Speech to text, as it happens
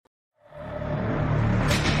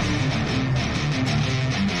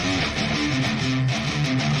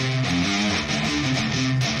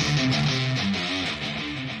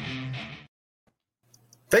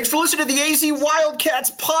Thanks for listening to the AZ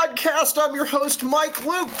Wildcats Podcast. I'm your host, Mike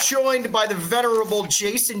Luke, joined by the venerable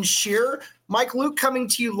Jason Scheer. Mike Luke coming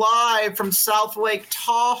to you live from South Lake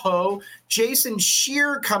Tahoe. Jason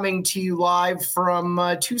Scheer coming to you live from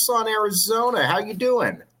Tucson, Arizona. How you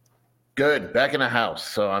doing? Good. Back in the house.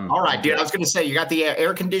 So I'm all right, dude. I was going to say, you got the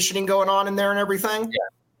air conditioning going on in there and everything?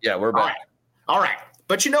 Yeah, we're back. All right.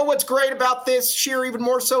 But you know what's great about this, Scheer, even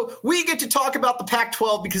more so? We get to talk about the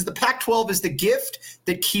Pac-12 because the Pac-12 is the gift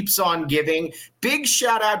that keeps on giving. Big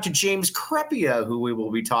shout out to James Crepia, who we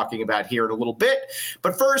will be talking about here in a little bit.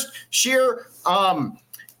 But first, Scheer,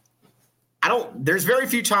 there's very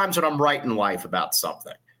few times when I'm right in life about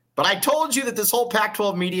something. But I told you that this whole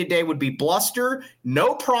Pac-12 Media Day would be bluster,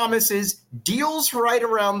 no promises, deals right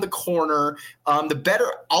around the corner. The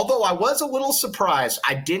better, although I was a little surprised.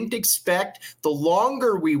 I didn't expect the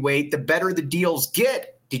longer we wait, the better the deals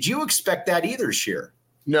get. Did you expect that either, Scheer?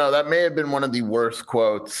 No, that may have been one of the worst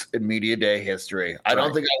quotes in Media Day history. I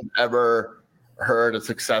don't think I've ever heard a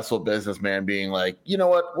successful businessman being like, you know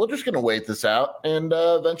what, we're just going to wait this out, and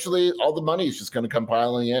eventually all the money is just going to come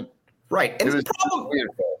piling in. Right. And the problem,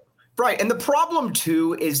 right. And the problem,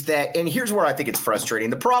 too, is that, and here's where I think it's frustrating.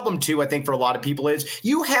 The problem, too, I think for a lot of people is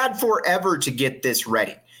you had forever to get this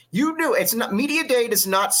ready. You knew it's not, Media Day does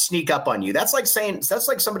not sneak up on you. That's like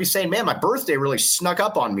somebody saying, man, my birthday really snuck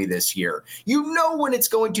up on me this year. You know when it's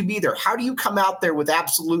going to be there. How do you come out there with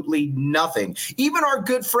absolutely nothing? Even our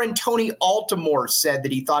good friend Tony Altimore said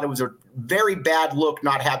that he thought it was a very bad look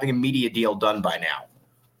not having a media deal done by now.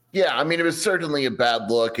 Yeah, I mean, it was certainly a bad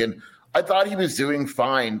look, and I thought he was doing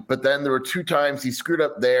fine, but then there were two times he screwed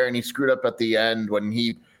up there and he screwed up at the end when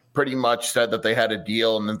he pretty much said that they had a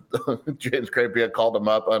deal, and then James Crepia called him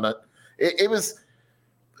up on it. It was,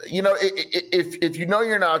 you know, if you know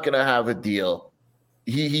you're not going to have a deal,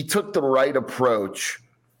 he took the right approach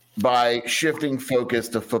by shifting focus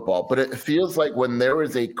to football. But it feels like when there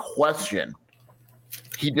was a question,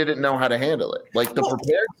 he didn't know how to handle it. Like the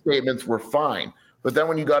prepared statements were fine. But then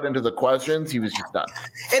when you got into the questions, he was just done.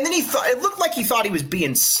 And then it looked like he thought he was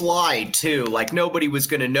being sly, too, like nobody was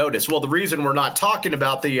going to notice. Well, the reason we're not talking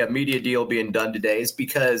about the media deal being done today is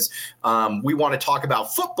because we want to talk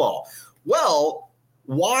about football. Well,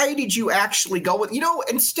 why did you actually go with,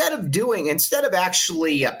 instead of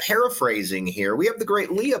actually paraphrasing here, we have the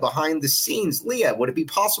great Leah behind the scenes. Leah, would it be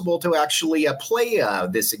possible to actually play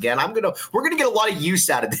this again? We're going to get a lot of use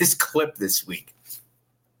out of this clip this week.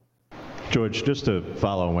 George, just to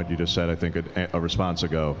follow on what you just said, I think a response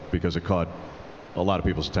ago, because it caught a lot of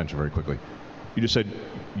people's attention very quickly. You just said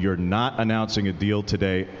you're not announcing a deal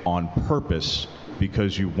today on purpose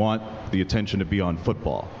because you want the attention to be on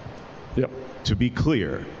football. Yep. To be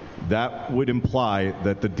clear, that would imply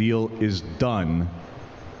that the deal is done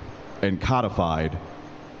and codified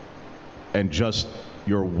and just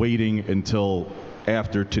you're waiting until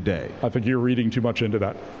after today. I think you're reading too much into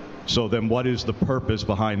that. So then what is the purpose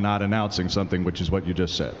behind not announcing something, which is what you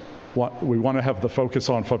just said? We want to have the focus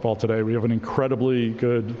on football today. We have an incredibly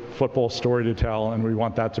good football story to tell, and we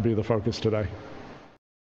want that to be the focus today.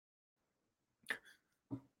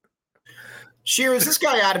 Scheer, is this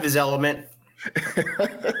guy out of his element?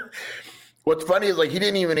 What's funny is, like, he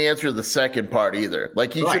didn't even answer the second part either.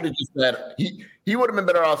 Like, he should have just said, he would have been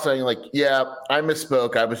better off saying, like, yeah, I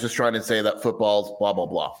misspoke. I was just trying to say that football's blah, blah,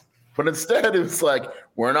 blah. But instead, it was like,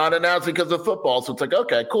 we're not announcing because of football. So it's like,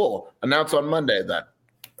 okay, cool. Announce on Monday then.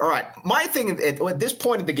 All right. My thing at this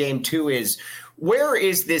point of the game, too, is where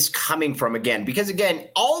is this coming from again? Because, again,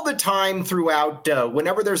 all the time throughout,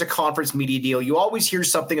 whenever there's a conference media deal, you always hear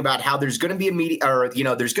something about how there's going to be a media or,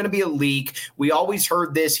 there's going to be a leak. We always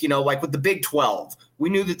heard this, like with the Big 12. We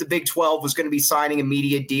knew that the Big 12 was going to be signing a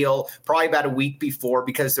media deal probably about a week before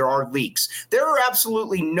because there are leaks. There are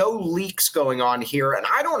absolutely no leaks going on here, and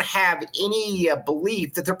I don't have any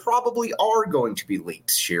belief that there probably are going to be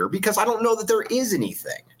leaks here because I don't know that there is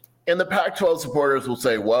anything. And the Pac-12 supporters will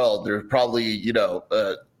say, well, there's probably,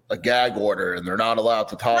 a gag order and they're not allowed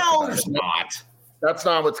to talk about it. No, there's not. That's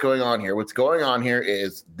not what's going on here. What's going on here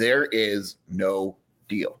is there is no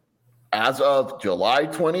deal. As of July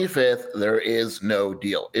 25th, there is no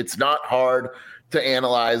deal. It's not hard to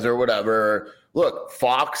analyze or whatever. Look,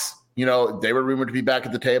 Fox, they were rumored to be back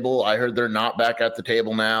at the table. I heard they're not back at the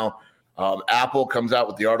table now. Apple comes out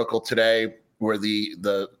with the article today where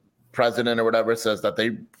the president or whatever says that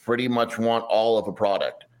they pretty much want all of a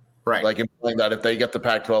product. Right. Like implying that if they get the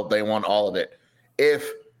Pac-12, they want all of it. If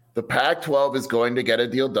the Pac-12 is going to get a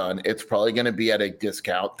deal done, it's probably going to be at a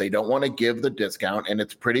discount. They don't want to give the discount, and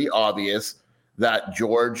it's pretty obvious that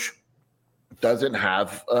George doesn't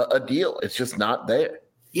have a deal. It's just not there.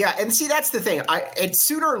 Yeah, and see, that's the thing. It's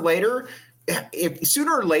sooner or later, if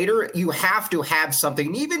sooner or later you have to have something.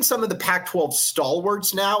 And even some of the Pac-12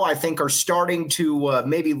 stalwarts now, I think, are starting to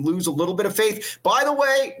maybe lose a little bit of faith. By the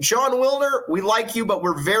way, John Wilner, we like you, but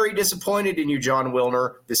we're very disappointed in you, John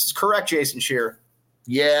Wilner. This is correct, Jason Scheer.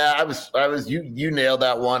 Yeah, I was. You nailed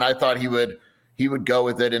that one. I thought he would go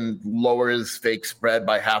with it and lower his fake spread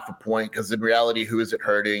by half a point, because in reality, who is it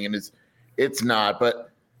hurting? And it's not. But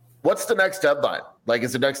what's the next deadline? Like,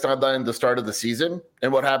 is the next deadline the start of the season?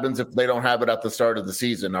 And what happens if they don't have it at the start of the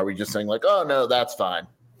season? Are we just saying like, oh, no, that's fine?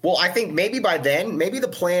 Well, I think maybe by then, maybe the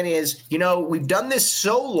plan is, we've done this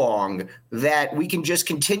so long that we can just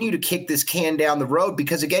continue to kick this can down the road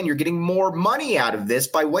because, again, you're getting more money out of this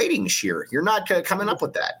by waiting, Scheer. You're not coming up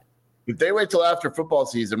with that. If they wait till after football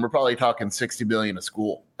season, we're probably talking $60 million a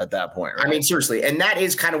school at that point, right? I mean, seriously, and that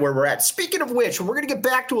is kind of where we're at. Speaking of which, we're going to get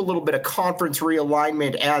back to a little bit of conference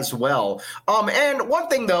realignment as well. And one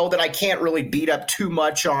thing, though, that I can't really beat up too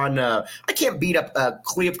much on, I can't beat up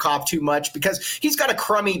Kliavkoff too much because he's got a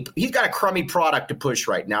crummy product to push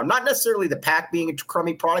right now. Not necessarily the Pac being a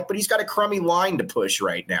crummy product, but he's got a crummy line to push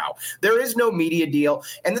right now. There is no media deal.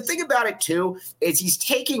 And the thing about it, too, is he's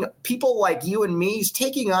taking people like you and me, he's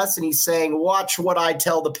taking us and he's saying, watch what I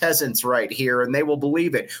tell the peasants right here, and they will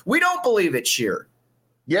believe it. We don't believe it, Scheer.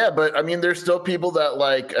 Yeah, but I mean, there's still people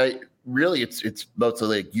that really it's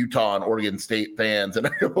mostly like Utah and Oregon State fans. And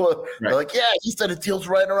they're like, yeah, he said a deal's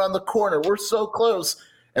right around the corner. We're so close.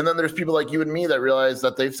 And then there's people like you and me that realize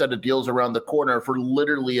that they've said a deal's around the corner for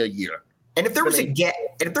literally a year. And if there was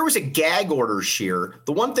a gag order, Scheer,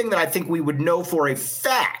 the one thing that I think we would know for a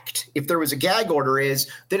fact, if there was a gag order, is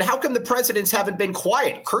then how come the presidents haven't been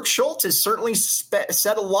quiet? Kirk Schultz has certainly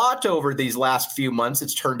said a lot over these last few months.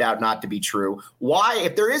 It's turned out not to be true. Why?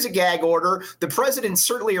 If there is a gag order, the presidents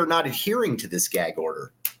certainly are not adhering to this gag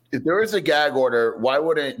order. If there is a gag order, why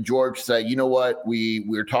wouldn't George say, you know what,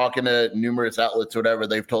 we're talking to numerous outlets or whatever,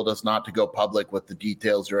 they've told us not to go public with the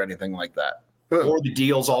details or anything like that? Or the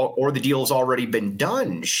deal's already been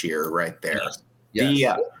done, Scheer, right there.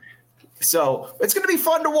 Yes. So it's going to be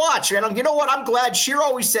fun to watch. And you know what? I'm glad. Scheer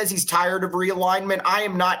always says he's tired of realignment. I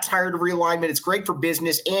am not tired of realignment. It's great for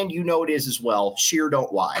business, and it is as well. Scheer,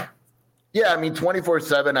 don't lie. Yeah, I mean,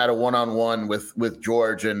 24/7 at a one-on-one with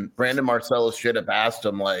George, and Brandon Marcellus should have asked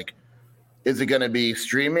him, like, is it going to be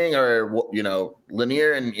streaming or,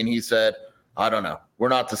 linear? And he said, I don't know. We're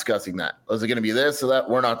not discussing that. Is it going to be this or that?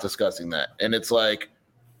 We're not discussing that. And it's like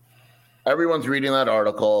everyone's reading that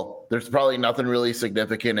article. There's probably nothing really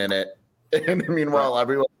significant in it. And meanwhile,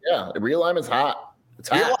 realignment's hot. It's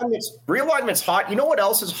hot. Realignment's hot. You know what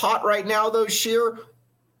else is hot right now, though, Scheer?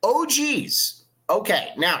 OGs. Okay,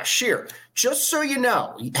 now, Scheer, just so you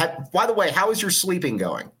know, by the way, how is your sleeping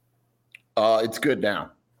going? It's good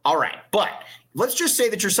now. All right, but let's just say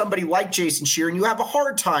that you're somebody like Jason Scheer and you have a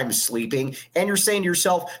hard time sleeping and you're saying to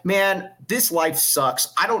yourself, man, this life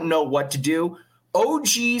sucks. I don't know what to do.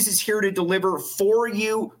 OGs is here to deliver for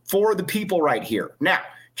you, for the people right here. Now,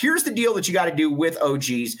 here's the deal that you got to do with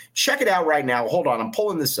OGs. Check it out right now. Hold on. I'm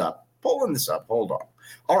pulling this up. Hold on.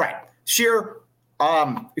 All right, Scheer,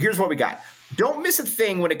 here's what we got. Don't miss a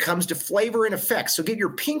thing when it comes to flavor and effects. So get your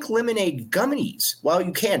pink lemonade gummies while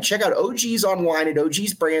you can. Check out OGs online at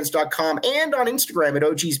ogsbrands.com and on Instagram at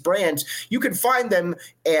ogsbrands. You can find them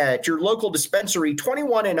at your local dispensary.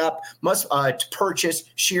 21 and up must to purchase.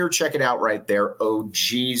 Scheer, check it out right there,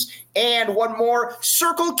 OGs. And one more,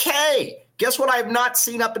 Circle K. Guess what I have not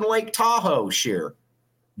seen up in Lake Tahoe, Scheer?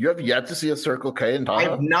 You have yet to see a Circle K in Tahoe? I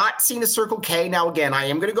have not seen a Circle K. Now, again, I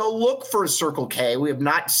am going to go look for a Circle K. We have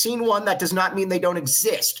not seen one. That does not mean they don't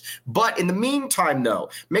exist. But in the meantime, though,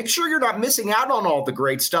 make sure you're not missing out on all the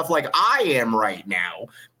great stuff like I am right now.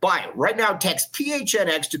 Buy it. Right now, text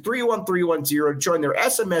PHNX to 31310 to join their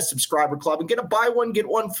SMS subscriber club and get a buy one, get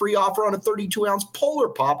one free offer on a 32-ounce Polar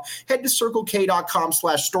Pop. Head to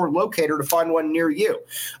CircleK.com/store locator to find one near you.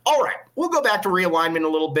 All right, we'll go back to realignment a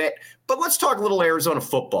little bit, but let's talk a little Arizona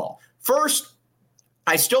football. First,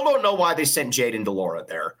 I still don't know why they sent Jayden de Laura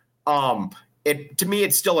there. To me,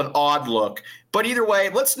 it's still an odd look. But either way,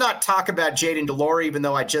 let's not talk about Jayden de Laura, even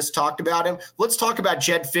though I just talked about him. Let's talk about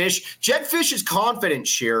Jedd Fisch. Jedd Fisch is confident,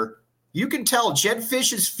 Scheer. You can tell Jedd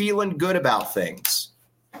Fisch is feeling good about things.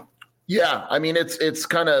 Yeah, I mean, it's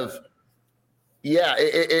kind of – yeah,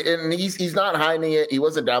 and he's not hiding it. He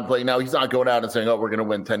wasn't downplaying. Now, he's not going out and saying, oh, we're going to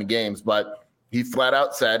win 10 games. But he flat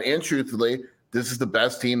out said, and truthfully, this is the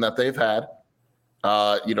best team that they've had.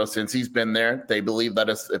 Since he's been there, they believe that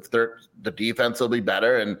the defense will be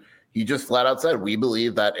better. And he just flat out said, we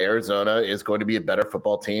believe that Arizona is going to be a better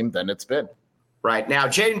football team than it's been. Right. Now,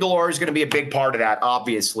 Jayden de Laura is going to be a big part of that,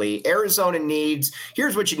 obviously. Arizona needs –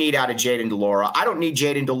 here's what you need out of Jayden de Laura. I don't need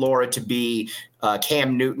Jayden de Laura to be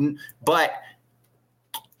Cam Newton, but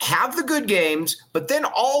have the good games, but then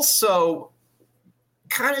also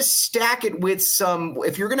kind of stack it with some –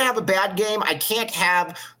 if you're going to have a bad game, I can't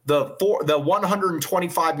have the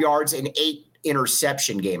 125 yards and 8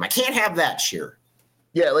 interception game. I can't have that, Sheer.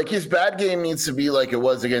 Yeah, like his bad game needs to be like it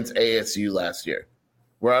was against ASU last year,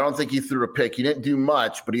 where I don't think he threw a pick. He didn't do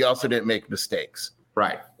much, but he also didn't make mistakes.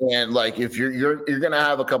 Right. And like if you're going to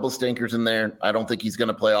have a couple stinkers in there, I don't think he's going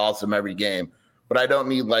to play awesome every game. But I don't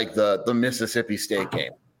need like the Mississippi State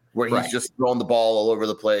game where he's just throwing the ball all over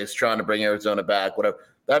the place, trying to bring Arizona back, whatever.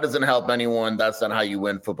 That doesn't help anyone. That's not how you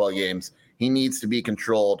win football games. He needs to be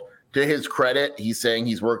controlled. To his credit, he's saying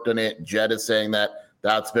he's worked on it. Jedd is saying that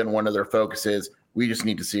that's been one of their focuses. We just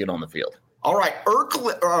need to see it on the field. All right,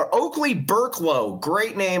 Oakley Burklow,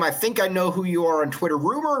 great name. I think I know who you are on Twitter.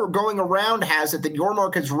 Rumor going around has it that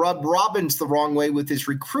Yormark has rubbed Robbins the wrong way with his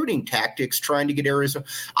recruiting tactics, trying to get Arizona.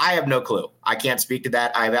 I have no clue. I can't speak to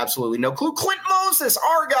that. I have absolutely no clue. Clint Moses,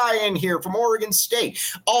 our guy in here from Oregon State.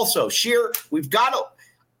 Also, Sheer, we've got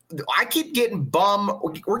to – I keep getting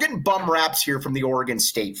we're getting bum raps here from the Oregon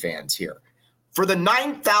State fans here. For the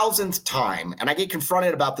 9,000th time, and I get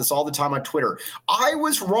confronted about this all the time on Twitter, I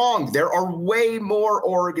was wrong. There are way more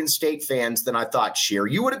Oregon State fans than I thought, Sheer.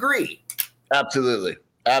 You would agree? Absolutely.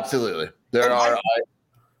 There are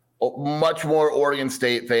much more Oregon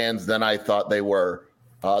State fans than I thought they were.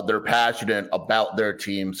 They're passionate about their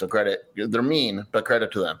team, so credit. They're mean, but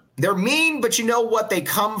credit to them. They're mean, but you know what? They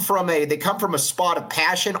come from a spot of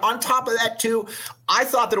passion. On top of that, too, I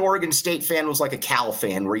thought that Oregon State fan was like a Cal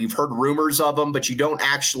fan, where you've heard rumors of them, but you don't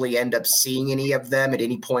actually end up seeing any of them at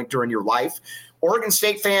any point during your life. Oregon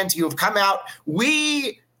State fans, you have come out.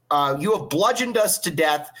 You have bludgeoned us to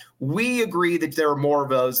death. We agree that there are more of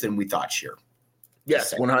those than we thought, Sheer.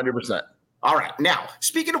 Yes, 100%. All right. Now,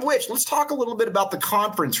 speaking of which, let's talk a little bit about the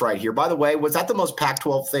conference right here. By the way, was that the most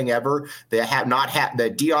Pac-12 thing ever? They have not had the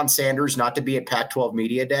Deion Sanders not to be at Pac-12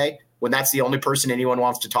 Media Day when that's the only person anyone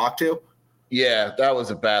wants to talk to? Yeah, that was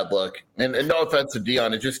a bad look. And no offense to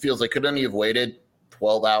Deion, it just feels like couldn't he have waited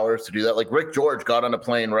 12 hours to do that? Like Rick George got on a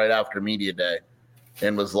plane right after Media Day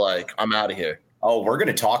and was like, I'm out of here. Oh, we're going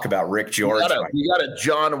to talk about Rick George. You got a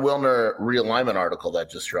John Wilner realignment article that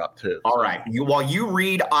just dropped too. All right. While you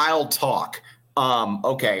read, I'll talk.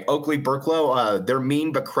 Okay. Oakley Burklow, they're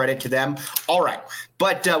mean, but credit to them. All right.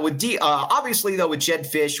 But obviously, though, with Jedd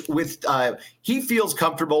Fisch, he feels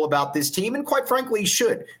comfortable about this team, and quite frankly, he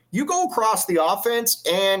should. You go across the offense,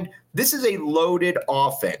 and this is a loaded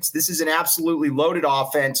offense. This is an absolutely loaded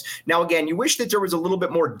offense. Now, again, you wish that there was a little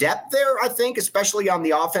bit more depth there, I think, especially on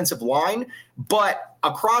the offensive line. But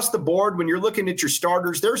across the board, when you're looking at your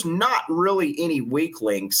starters, there's not really any weak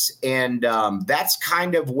links, and that's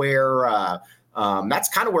kind of where I'm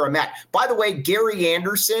at. By the way, Gary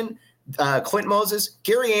Anderson, Clint Moses,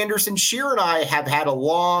 Gary Anderson, Sheer and I have had a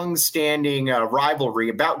long-standing rivalry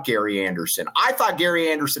about Gary Anderson. I thought Gary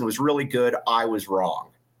Anderson was really good. I was wrong.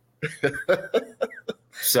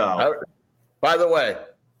 By the way,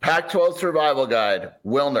 Pac-12 survival guide,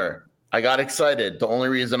 Wilner. I got excited. The only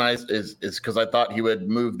reason is because I thought he would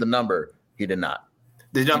move the number. He did not.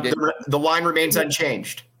 The line remains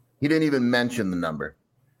unchanged. He didn't even mention the number.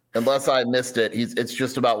 Unless I missed it, it's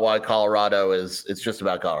just about why Colorado is. It's just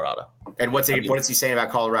about Colorado. And what is he saying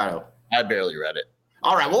about Colorado? I barely read it.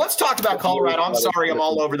 All right, well, let's talk about Colorado. I'm sorry I'm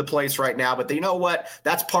all over the place right now, but you know what?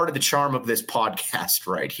 That's part of the charm of this podcast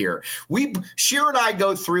right here. Sheer and I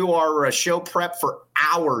go through our show prep for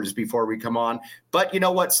hours before we come on, but you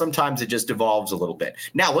know what? Sometimes it just evolves a little bit.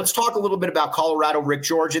 Now, let's talk a little bit about Colorado, Rick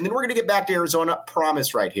George, and then we're going to get back to Arizona.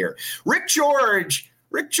 Promise right here. Rick George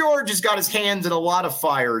has got his hands in a lot of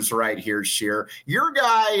fires right here, Sheer. Your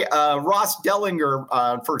guy, Ross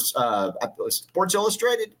Dellinger, for Sports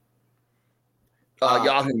Illustrated?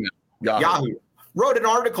 Yahoo wrote an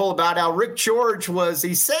article about how Rick George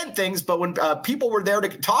he said things, but when people were there to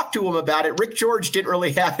talk to him about it, Rick George didn't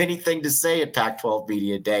really have anything to say at Pac-12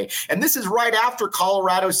 Media Day. And this is right after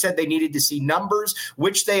Colorado said they needed to see numbers,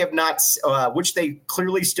 which they have not, which they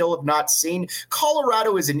clearly still have not seen.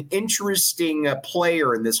 Colorado is an interesting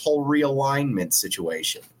player in this whole realignment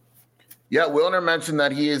situation. Yeah, Wilner mentioned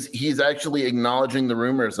that he's actually acknowledging the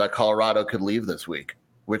rumors that Colorado could leave this week,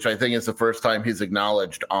 which I think is the first time he's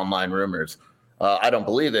acknowledged online rumors. I don't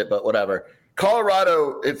believe it, but whatever.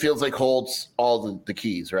 Colorado, it feels like, holds all the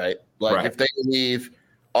keys, right? Like if they leave,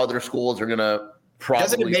 other schools are going to probably.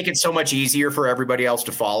 Doesn't it make it so much easier for everybody else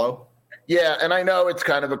to follow? Yeah, and I know it's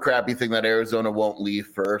kind of a crappy thing that Arizona won't leave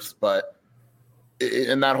first, but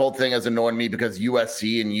and that whole thing has annoyed me because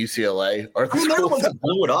USC and UCLA are the schools that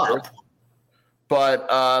blew it up. But,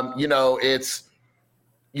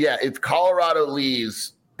 if Colorado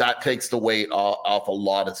leaves, that takes the weight off a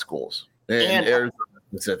lot of schools, and Arizona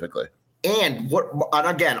specifically. And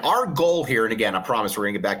again, our goal here, and again, I promise we're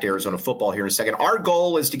going to get back to Arizona football here in a second. Our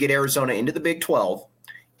goal is to get Arizona into the Big 12,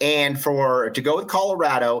 and to go with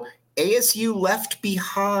Colorado. ASU left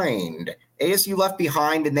behind,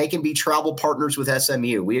 and they can be travel partners with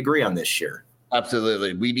SMU. We agree on this year.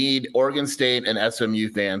 Absolutely. We need Oregon State and SMU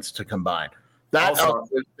fans to combine. That is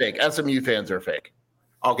fake. SMU fans are fake.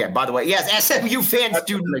 Okay, by the way, yes, SMU fans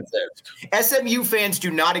do exist. SMU fans do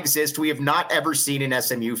not exist. We have not ever seen an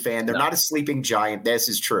SMU fan. They're not a sleeping giant. This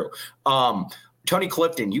is true. Tony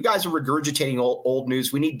Clifton, you guys are regurgitating old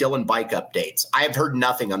news. We need Dylan bike updates. I have heard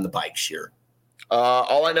nothing on the bike shear.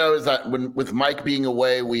 All I know is that with Mike being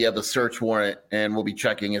away, we have a search warrant, and we'll be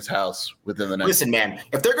checking his house within the next. Listen, man,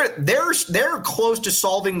 if they're close to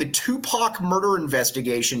solving the Tupac murder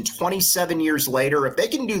investigation 27 years later. If they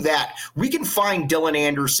can do that, we can find Dylan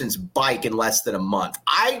Anderson's bike in less than a month.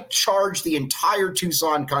 I charge the entire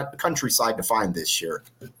Tucson countryside to find this year.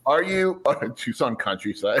 Are you Tucson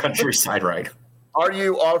countryside? Countryside, right? Are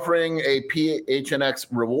you offering a PHNX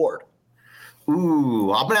reward?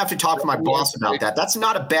 Ooh, I'm going to have to talk to my boss about that. That's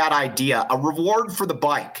not a bad idea. A reward for the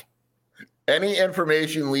bike. Any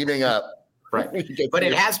information leading up. Right. But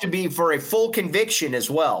it has to be for a full conviction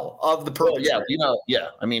as well of the perpetrator.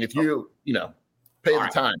 I mean, if you pay the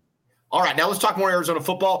time. All right, now let's talk more Arizona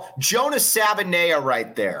football. Jonas Savaiinaea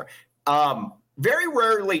right there. Very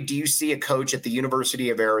rarely do you see a coach at the University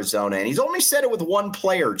of Arizona, and he's only said it with one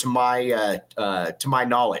player to my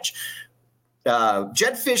knowledge.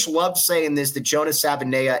 Jedd Fisch loves saying this, that Jonas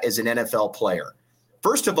Savaiinaea is an NFL player.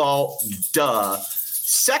 First of all, duh.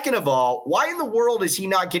 Second of all, why in the world is he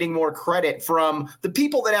not getting more credit from the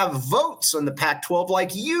people that have votes on the Pac-12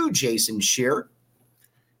 like you, Jason Scheer?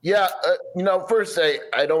 Yeah, first,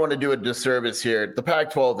 I don't want to do a disservice here. The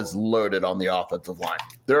Pac-12 is loaded on the offensive line.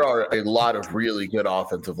 There are a lot of really good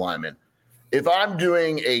offensive linemen. If I'm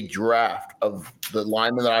doing a draft of the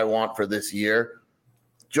linemen that I want for this year,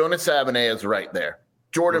 Jonas Savaiinaea is right there.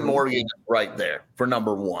 Jordan Morgan is right there for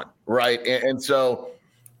number one, right? And so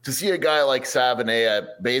to see a guy like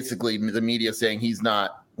Savaiinaea, basically the media saying he's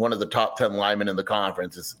not one of the top 10 linemen in the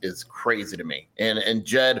conference is crazy to me. And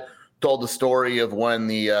Jedd told the story of when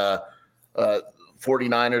the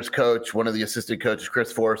 49ers coach, one of the assistant coaches,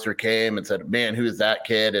 Chris Forrester, came and said, man, who is that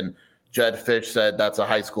kid? And Jedd Fisch said, that's a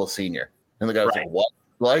high school senior. And the guy was like, what?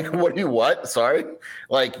 Like, what? Sorry?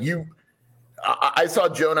 I saw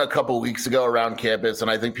Jonah a couple of weeks ago around campus,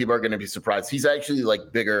 and I think people are going to be surprised. He's actually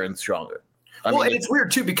bigger and stronger. And it's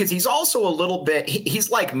weird too, because he's also a little bit,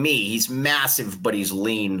 he's like me. He's massive, but he's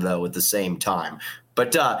lean though at the same time.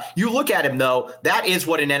 But you look at him though, that is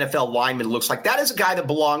what an NFL lineman looks like. That is a guy that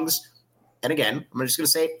belongs. And again, I'm just going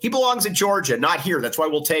to say he belongs in Georgia, not here. That's why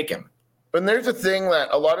we'll take him. And there's a thing that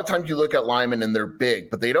a lot of times you look at linemen and they're big,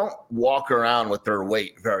 but they don't walk around with their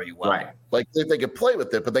weight very well. Right. They could play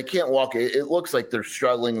with it, but they can't walk. It looks like they're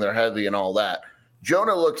struggling, they're heavy and all that.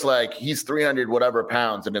 Jonah looks like he's 300 whatever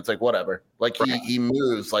pounds, and it's like whatever. He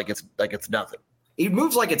moves like it's nothing. He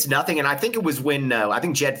moves like it's nothing, and I think it was when I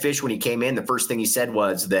think Jedd Fisch, when he came in, the first thing he said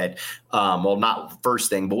was that, not first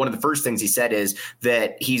thing, but one of the first things he said is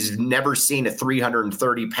that he's never seen a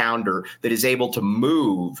 330-pounder that is able to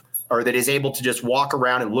move or that is able to just walk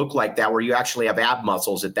around and look like that, where you actually have ab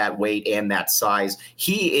muscles at that weight and that size.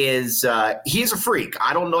 He's a freak.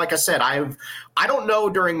 I don't know. Like I said, I don't know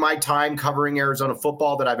during my time covering Arizona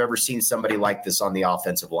football that I've ever seen somebody like this on the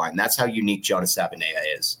offensive line. That's how unique Jonas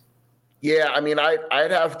Savaiinaea is. Yeah, I mean,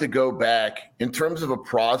 I'd have to go back in terms of a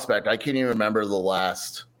prospect. I can't even remember the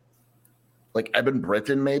last, Evan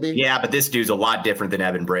Britton, maybe. Yeah, but this dude's a lot different than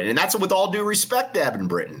Evan Britton, and that's with all due respect to Evan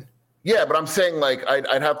Britton. Yeah, but I'm saying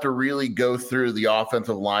I'd have to really go through the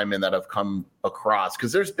offensive linemen that have come across,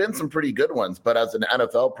 because there's been some pretty good ones. But as an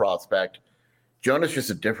NFL prospect, Jonah's just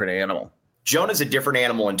a different animal. Jonah's a different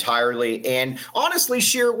animal entirely. And honestly,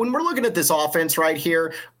 Scheer, when we're looking at this offense right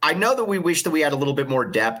here, I know that we wish that we had a little bit more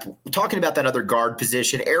depth. Talking about that other guard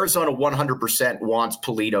position, Arizona 100% wants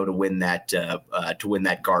Pulido to win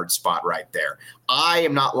that guard spot right there. I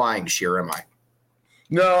am not lying, Scheer, am I?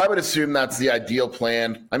 No, I would assume that's the ideal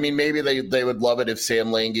plan. I mean, maybe they would love it if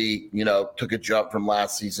Sam Lange, took a jump from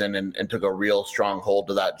last season and took a real strong hold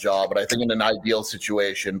to that job. But I think in an ideal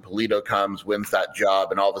situation, Pulido comes, wins that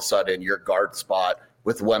job, and all of a sudden your guard spot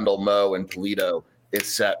with Wendell Moe and Pulido is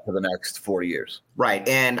set for the next 4 years. Right.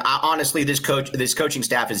 And honestly, this coaching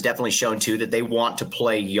staff has definitely shown, too, that they want to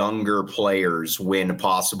play younger players when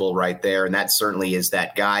possible right there. And that certainly is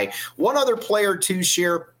that guy. One other player, too,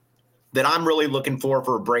 Sheer, that I'm really looking for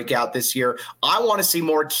a breakout this year. I want to see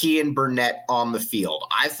more Kean Burnett on the field.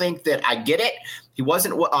 I think that I get it. He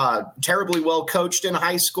wasn't terribly well coached in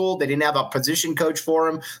high school. They didn't have a position coach for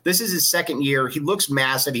him. This is his second year. He looks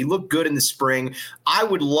massive. He looked good in the spring. I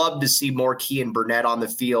would love to see more Kean Burnett on the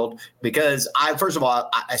field because, first of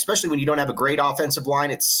all, especially when you don't have a great offensive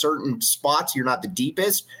line at certain spots, you're not the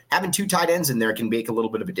deepest. Having 2 tight ends in there can make a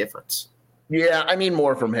little bit of a difference. Yeah, I mean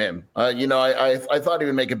more from him. I thought he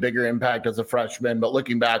would make a bigger impact as a freshman, but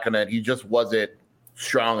looking back on it, he just wasn't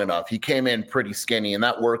strong enough. He came in pretty skinny, and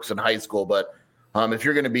that works in high school. But if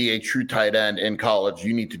you're going to be a true tight end in college,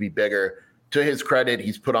 you need to be bigger. To his credit,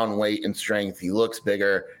 he's put on weight and strength. He looks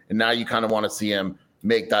bigger, and now you kind of want to see him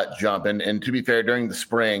make that jump. And to be fair, during the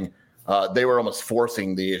spring, they were almost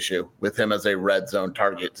forcing the issue with him as a red zone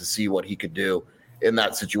target to see what he could do in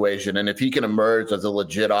that situation. And if he can emerge as a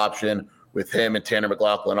legit option with him and Tanner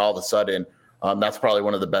McLaughlin, all of a sudden, that's probably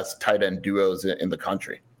one of the best tight end duos in the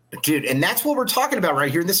country. Dude, and that's what we're talking about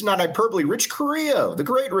right here. And this is not hyperbole. Rich Carrillo, the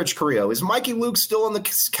great Rich Carrillo. Is Mikey Luke still on the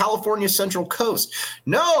California Central Coast?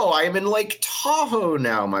 No, I am in Lake Tahoe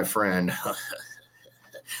now, my friend.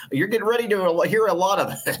 You're getting ready to hear a lot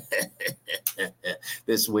of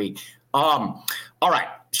this week. All right.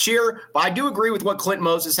 Sheer, I do agree with what Clint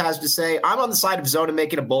Moses has to say. I'm on the side of Zona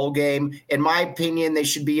making a bowl game. In my opinion, they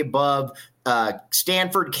should be above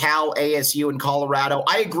Stanford, Cal, ASU, and Colorado.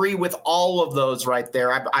 I agree with all of those right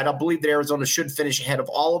there. I don't believe that Arizona should finish ahead of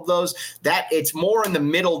all of those. That it's more in the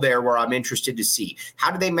middle there where I'm interested to see. How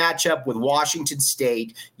do they match up with Washington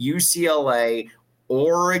State, UCLA,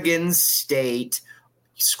 Oregon State,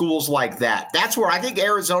 schools like that? That's where I think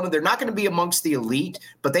Arizona, they're not going to be amongst the elite,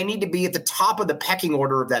 but they need to be at the top of the pecking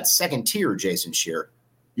order of that second tier, Jason Shear.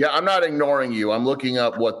 Yeah, I'm not ignoring you. I'm looking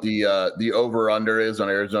up what the over-under is on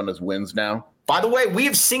Arizona's wins now. By the way, we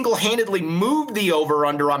have single-handedly moved the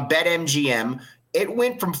over-under on BetMGM. It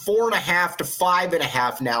went from 4.5 to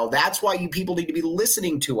 5.5 now. That's why you people need to be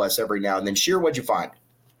listening to us every now and then. Sheer, what'd you find?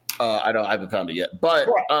 I haven't found it yet. But,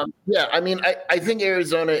 yeah, I mean, I think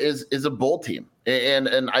Arizona is a bowl team.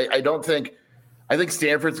 And I don't think – I think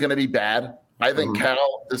Stanford's going to be bad. I think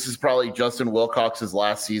Cal, this is probably Justin Wilcox's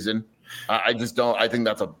last season. I just don't – I think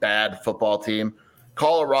that's a bad football team.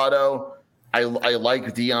 Colorado, I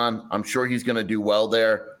like Dion. I'm sure he's going to do well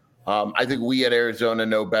there. I think we at Arizona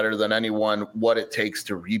know better than anyone what it takes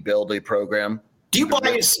to rebuild a program. Do you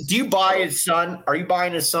buy his son? Are you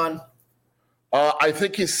buying his son? I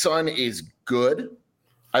think his son is good.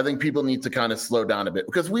 I think people need to kind of slow down a bit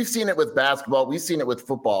because we've seen it with basketball. We've seen it with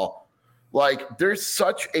football. Like, there's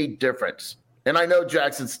such a difference. And I know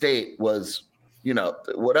Jackson State was,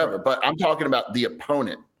 whatever, but I'm talking about the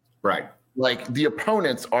opponent. Right. Like, the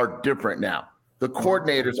opponents are different now. The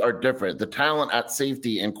coordinators are different. The talent at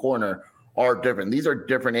safety and corner are different. These are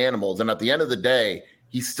different animals. And at the end of the day,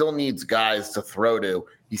 he still needs guys to throw to.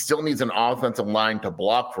 He still needs an offensive line to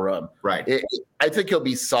block for him. Right. I think he'll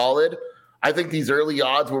be solid. I think these early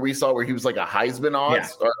odds where he was like a Heisman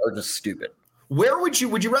odds are just stupid. Where would you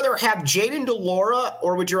rather have Jaden DeLora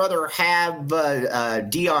or would you rather have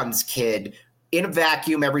Dion's kid in a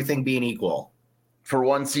vacuum, everything being equal? For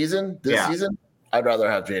one season, this season, I'd rather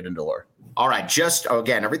have Jaden DeLora. All right,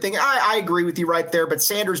 everything. I agree with you right there, but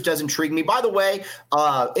Sanders does intrigue me. By the way,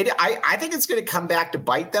 I think it's going to come back to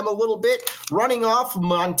bite them a little bit. Running off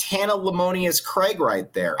Montana Lamonius Craig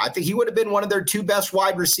right there. I think he would have been one of their 2 best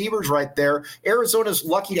wide receivers right there. Arizona's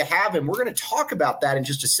lucky to have him. We're going to talk about that in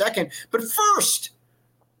just a second. But first,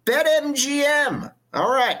 BetMGM. All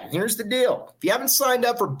right, here's the deal. If you haven't signed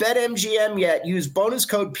up for BetMGM yet, use bonus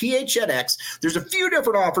code PHNX. There's a few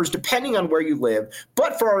different offers depending on where you live.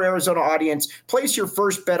 But for our Arizona audience, place your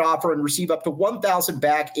first bet offer and receive up to $1,000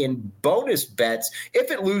 back in bonus bets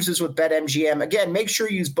if it loses with BetMGM. Again, make sure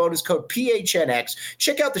you use bonus code PHNX.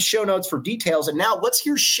 Check out the show notes for details. And now let's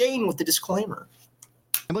hear Shane with the disclaimer.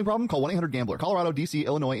 Gambling problem? Call 1-800-GAMBLER. Colorado, D.C.,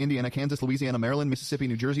 Illinois, Indiana, Kansas, Louisiana, Maryland, Mississippi,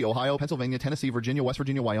 New Jersey, Ohio, Pennsylvania, Tennessee, Virginia, West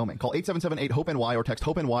Virginia, Wyoming. Call 877-8-HOPE-NY or text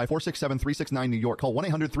HOPE-NY 467-369 New York. Call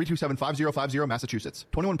 1-800-327-5050 Massachusetts.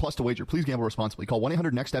 21 plus to wager. Please gamble responsibly. Call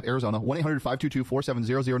 1-800-NEXT-STEP Arizona.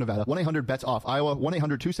 1-800-522-4700 Nevada. 1-800-BETS-OFF Iowa.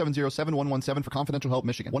 1-800-270-7117 for confidential help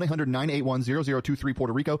Michigan. 1-800-981-0023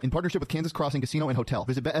 Puerto Rico. In partnership with Kansas Crossing Casino and Hotel.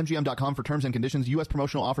 Visit BetMGM.com for terms and conditions. U.S.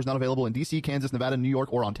 promotional offers not available in D.C., Kansas, Nevada, New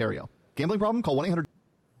York, or Ontario. Gambling problem? Call 1-800-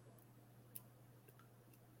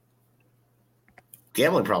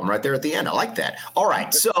 Gambling problem right there at the end. I like that. All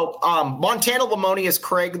right. So Montana Lemonious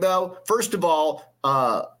Craig, though, first of all,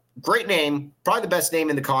 great name, probably the best name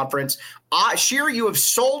in the conference. Sheer, you have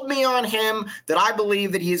sold me on him that I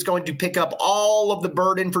believe that he is going to pick up all of the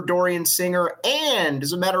burden for Dorian Singer. And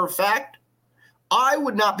as a matter of fact, I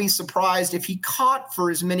would not be surprised if he caught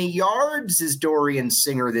for as many yards as Dorian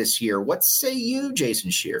Singer this year. What say you,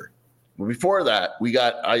 Jason Sheer? Well, before that,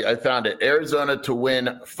 I found it. Arizona to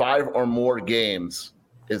win 5 or more games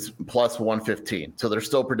is plus 115. So they're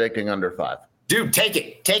still predicting under 5. Dude, take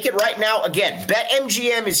it. Take it right now. Again,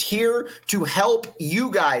 BetMGM is here to help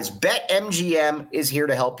you guys. BetMGM is here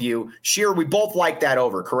to help you. Sheer, we both like that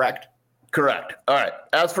over, correct? Correct. All right.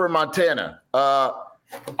 As for Montana, I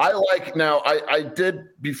did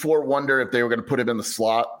before wonder if they were going to put him in the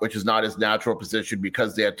slot, which is not his natural position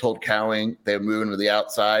because they had told Cowing they would move him to the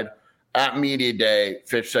outside. At media day,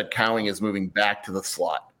 Fisch said Cowing is moving back to the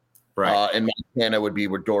slot. Right. And Montana would be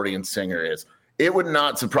where Dorian Singer is. It would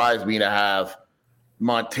not surprise me to have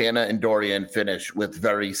Montana and Dorian finish with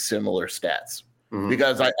very similar stats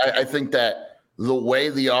because I think that the way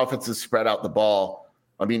the offense is spread out the ball,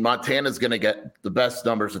 I mean, Montana's going to get the best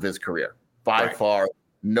numbers of his career by far,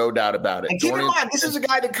 no doubt about it. And keep in mind, this is a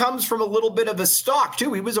guy that comes from a little bit of a stock,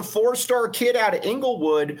 too. He was a 4-star kid out of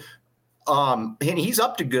Inglewood. And he's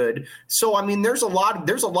up to good. So, I mean, there's a lot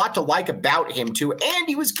to like about him, too. And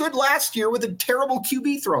he was good last year with a terrible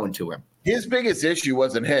QB thrown to him. His biggest issue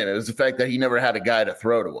wasn't him. It was the fact that he never had a guy to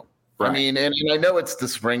throw to him. Right. I mean, and I know it's the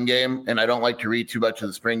spring game, and I don't like to read too much of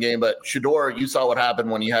the spring game, but Shedeur, you saw what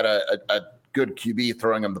happened when he had a good QB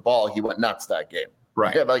throwing him the ball. He went nuts that game.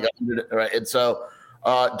 Right. He had like 100, right. And so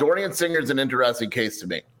Dorian Singer's an interesting case to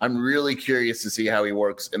me. I'm really curious to see how he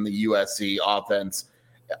works in the USC offense.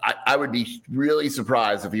 I would be really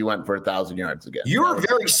surprised if he went for 1,000 yards again. You're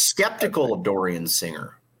very skeptical of Dorian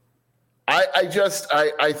Singer.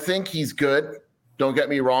 I think he's good. Don't get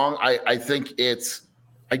me wrong. I think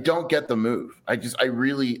I don't get the move. I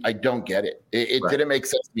don't get it. It didn't make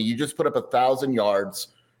sense to me. You just put up 1,000 yards.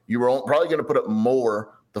 You were probably going to put up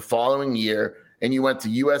more the following year, and you went to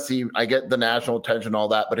USC. I get the national attention, all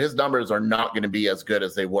that, but his numbers are not going to be as good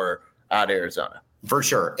as they were at Arizona. For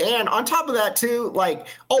sure. And on top of that, too,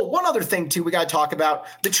 one other thing, too, we got to talk about.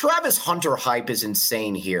 The Travis Hunter hype is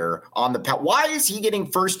insane here on the – why is he getting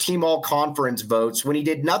first-team all-conference votes when he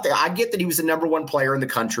did nothing? I get that he was the number 1 player in the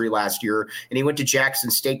country last year, and he went to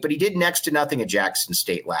Jackson State, but he did next to nothing at Jackson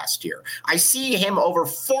State last year. I see him over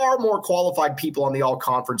far more qualified people on the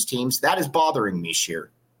all-conference teams. That is bothering me,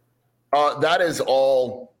 Sheer. That is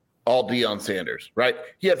all Deion Sanders, right?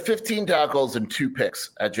 He had 15 tackles and 2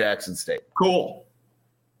 picks at Jackson State. Cool.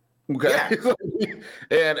 Okay. Yeah.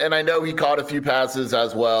 and I know he caught a few passes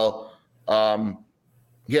as well.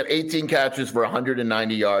 He had 18 catches for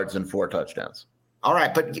 190 yards and 4 touchdowns. All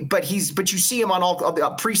right, but you see him on all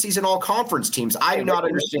preseason all conference teams. I do not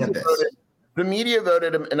understand this. The media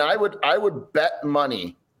voted him, and I would bet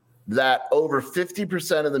money that over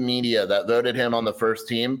 50% of the media that voted him on the first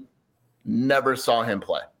team never saw him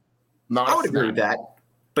play. I would agree with that.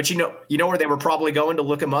 But you know where they were probably going to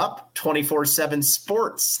look him up? 24/7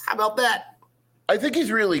 Sports. How about that? I think he's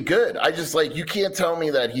really good. I just you can't tell me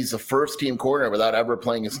that he's a first-team corner without ever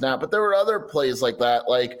playing a snap. But there were other plays like that.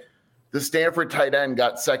 Like the Stanford tight end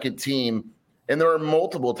got second team, and there are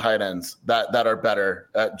multiple tight ends that are better.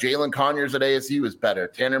 Jalen Conyers at ASU is better.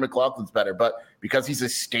 Tanner McLaughlin's better. But because he's a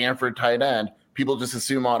Stanford tight end, people just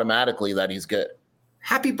assume automatically that he's good.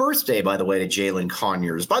 Happy birthday, by the way, to Jalen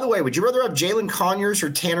Conyers. By the way, would you rather have Jalen Conyers or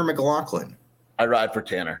Tanner McLaughlin? I ride for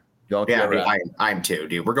Tanner. I'm too,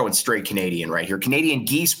 dude. We're going straight Canadian right here. Canadian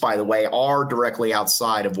geese, by the way, are directly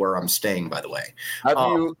outside of where I'm staying, by the way. Have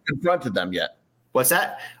you confronted them yet? What's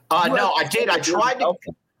that? No, I did.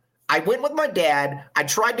 I went with my dad. I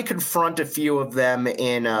tried to confront a few of them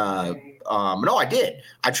in no, I did.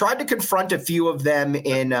 I tried to confront a few of them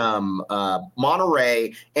in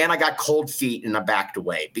Monterey, and I got cold feet and I backed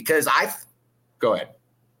away because go ahead.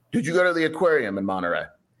 Did you go to the aquarium in Monterey?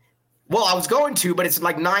 Well, I was going to, but it's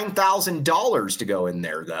like $9,000 to go in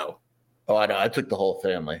there, though. Oh, I know. I took the whole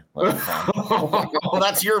family. Well,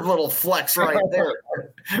 that's your little flex right there.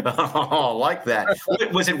 Oh, like that.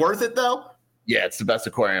 Was it worth it, though? Yeah, it's the best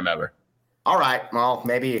aquarium ever. All right. Well,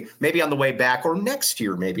 maybe on the way back or next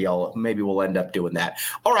year, maybe we'll end up doing that.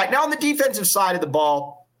 All right. Now on the defensive side of the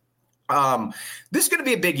ball, this is going to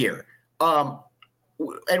be a big year.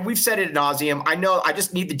 And we've said it ad nauseum. I know I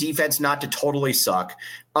just need the defense not to totally suck.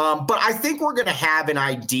 But I think we're going to have an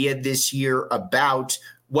idea this year about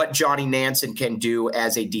what Johnny Nansen can do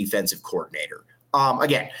as a defensive coordinator.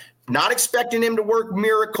 Again, not expecting him to work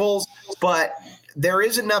miracles, but there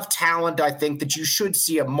is enough talent, I think, that you should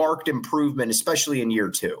see a marked improvement, especially in year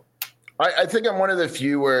 2. I think I'm one of the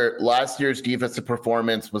few where last year's defensive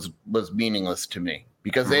performance was meaningless to me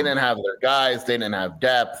because they didn't have their guys. They didn't have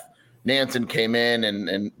depth. Nansen came in,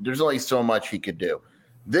 and there's only so much he could do.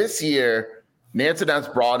 This year, Nansen has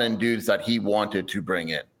brought in dudes that he wanted to bring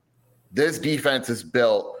in. This defense is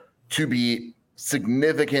built to be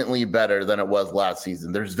significantly better than it was last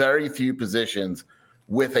season. There's very few positions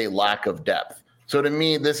with a lack of depth. So to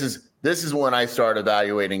me, this is when I start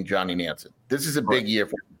evaluating Johnny Nansen. This is a big year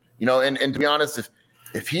for him. You know, and to be honest,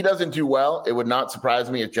 if he doesn't do well, it would not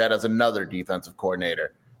surprise me if Jedd has another defensive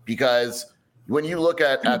coordinator. Because when you look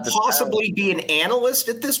at the possibly be an analyst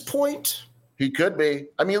at this point, he could be.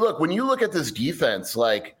 I mean, look, when you look at this defense,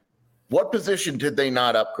 like what position did they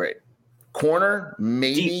not upgrade? Corner,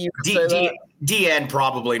 maybe you could say that. DN,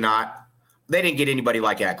 probably not. They didn't get anybody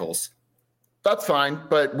like Eccles. That's fine,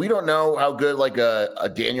 but we don't know how good like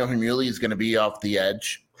a Daniel Humuli is going to be off the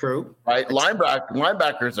edge. True. Right?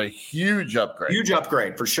 Linebacker is a huge upgrade. Huge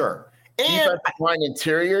upgrade for sure. And defensive line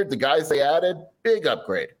interior, the guys they added, big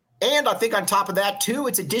upgrade. And I think on top of that, too,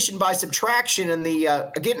 it's addition by subtraction. And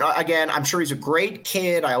the again, I'm sure he's a great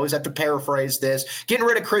kid. I always have to paraphrase this. Getting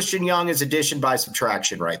rid of Christian Young is addition by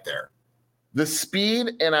subtraction right there. The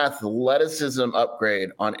speed and athleticism upgrade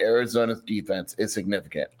on Arizona's defense is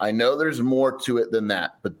significant. I know there's more to it than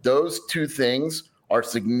that, but those two things are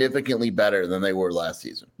significantly better than they were last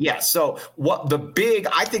season. Yeah. So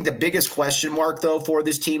I think the biggest question mark, though, for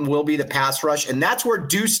this team will be the pass rush. And that's where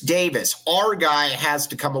Deuce Davis, our guy, has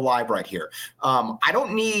to come alive right here. I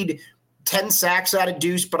don't need 10 sacks out of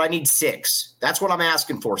Deuce, but I need 6. That's what I'm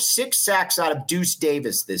asking for. 6 sacks out of Deuce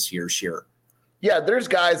Davis this year, Shearer. Yeah, there's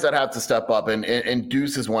guys that have to step up, and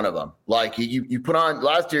Deuce is one of them. Like you put on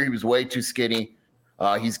last year, he was way too skinny.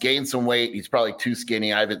 He's gained some weight. He's probably too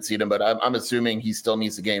skinny. I haven't seen him, but I'm assuming he still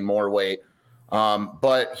needs to gain more weight.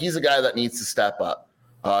 But he's a guy that needs to step up.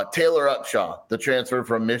 Taylor Upshaw, the transfer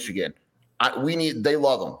from Michigan, they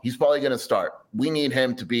love him. He's probably going to start. We need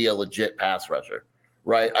him to be a legit pass rusher,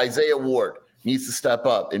 right? Isaiah Ward needs to step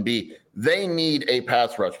up and they need a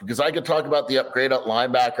pass rush because I could talk about the upgrade at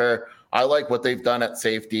linebacker. I like what they've done at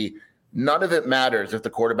safety. None of it matters if the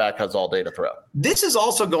quarterback has all day to throw. This is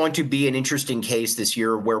also going to be an interesting case this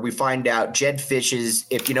year where we find out Jedd Fisch is,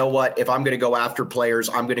 if I'm going to go after players,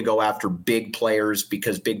 I'm going to go after big players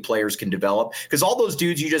because big players can develop. Because all those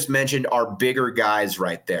dudes you just mentioned are bigger guys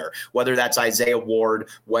right there, whether that's Isaiah Ward,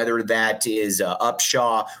 whether that is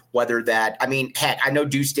Upshaw, heck, I know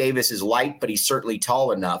Deuce Davis is light, but he's certainly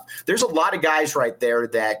tall enough. There's a lot of guys right there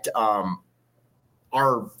that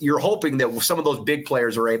you're hoping that some of those big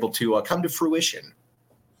players are able to come to fruition.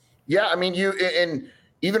 Yeah, I mean, and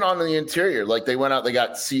even on the interior, like they went out, they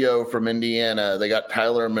got CO from Indiana, they got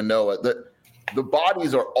Tyler Manoa. The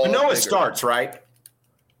bodies are all Manoa bigger. Starts, right?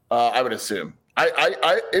 I would assume.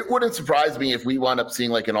 It wouldn't surprise me if we wound up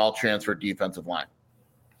seeing like an all transfer defensive line,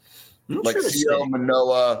 like CO,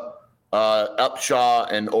 Manoa, Upshaw,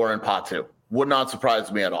 and Oren Patu. Would not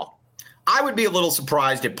surprise me at all. I would be a little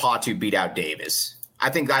surprised if Patu beat out Davis. I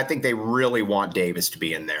think they really want Davis to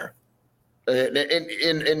be in there.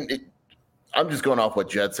 And I'm just going off what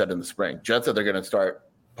Jedd said in the spring. Jedd said they're going to start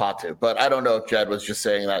Patu, but I don't know if Jedd was just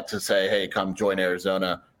saying that to say, hey, come join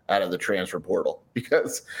Arizona out of the transfer portal.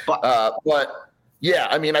 Because, but yeah,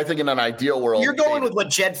 I mean, I think in an ideal world. You're going with what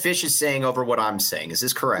Jedd Fisch is saying over what I'm saying. Is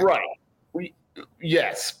this correct? Right.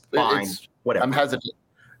 Yes. Fine. Whatever. I'm hesitant.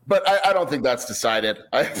 But I don't think that's decided.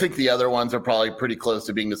 I think the other ones are probably pretty close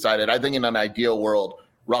to being decided. I think in an ideal world,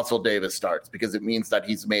 Russell Davis starts because it means that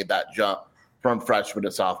he's made that jump from freshman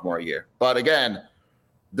to sophomore year. But again,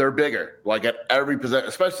 they're bigger, like at every position,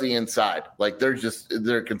 especially inside. Like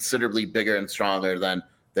they're considerably bigger and stronger than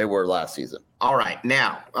they were last season. All right.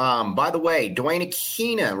 Now, by the way, Dwayne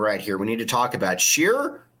Aquina right here, we need to talk about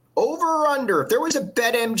Shearer. Over or under, if there was a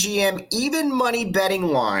BetMGM even money betting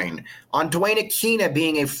line on Dwayne Aquina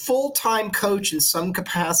being a full-time coach in some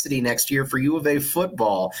capacity next year for U of A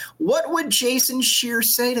football, what would Jason Shearer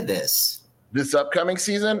say to this? This upcoming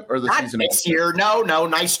season or the Not season? This year. No,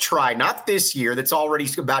 nice try. Not this year. That's already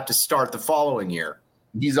about to start the following year.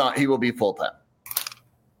 He will be full-time.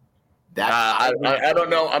 I don't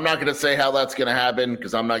know. I'm not going to say how that's going to happen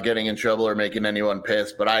because I'm not getting in trouble or making anyone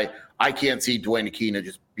pissed, but I can't see Dwayne Aquina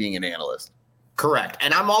just being an analyst. Correct.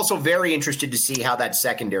 And I'm also very interested to see how that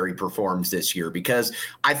secondary performs this year because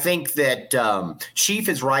I think that Chief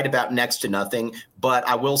is right about next to nothing. but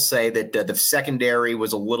I will say that the secondary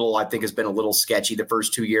was has been a little sketchy the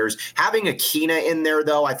first 2 years. Having Akina in there,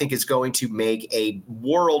 though, I think is going to make a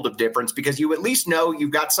world of difference because you at least know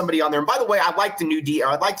you've got somebody on there. And by the way, I like the new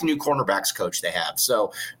cornerbacks coach they have.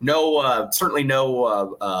 So certainly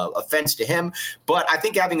no offense to him, but I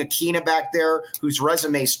think having Akina back there, whose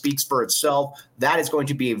resume speaks for itself, that is going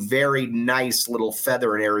to be a very nice little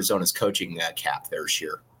feather in Arizona's coaching cap there,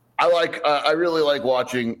 Sheer. I really like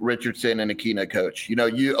watching Richardson and Akina coach.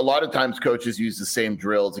 A lot of times coaches use the same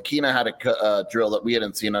drills. Akina had a drill that we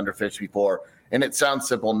hadn't seen under Fisch before, and it sounds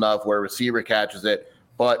simple enough where a receiver catches it,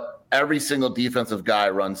 but every single defensive guy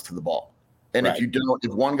runs to the ball. And right.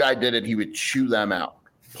 if one guy did it, he would chew them out,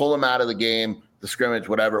 pull them out of the game, the scrimmage,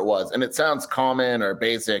 whatever it was. And it sounds common or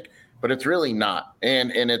basic, but it's really not.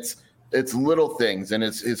 And it's little things, and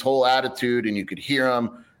his whole attitude, and you could hear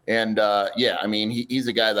him. And, he's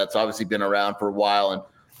a guy that's obviously been around for a while.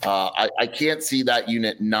 And I can't see that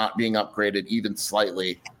unit not being upgraded even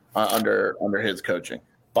slightly under his coaching.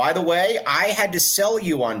 By the way, I had to sell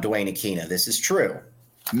you on Dwayne Akina. This is true.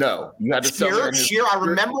 No, you had to sell me. Sheer, I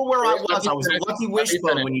remember where I was. I was a lucky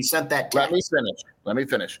wishbone when you sent that text. Let me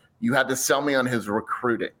finish. You had to sell me on his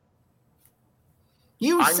recruiting.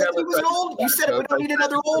 You said he was old. You said we don't need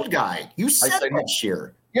another old guy. You said that,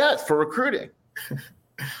 Sheer. Yes, for recruiting.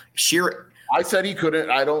 Sheer. I said he couldn't.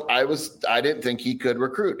 I didn't think he could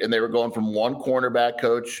recruit. And they were going from one cornerback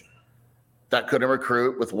coach that couldn't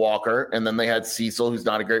recruit with Walker, and then they had Cecil, who's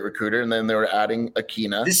not a great recruiter, and then they were adding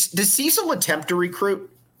Akina. Does Cecil attempt to recruit?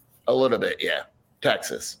 A little bit, yeah.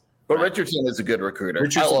 Texas. But right. Richardson is a good recruiter.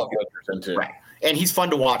 I love Richardson too. Right. And he's fun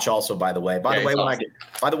to watch also, by the way. By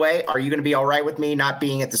the way, are you going to be all right with me not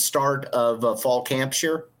being at the start of fall camp,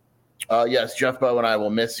 Sheer? Yes, Jeff Bowe and I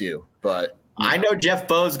will miss you, but I know Jeff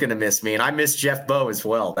Bowe's going to miss me, and I miss Jeff Bowe as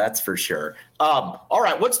well. That's for sure. All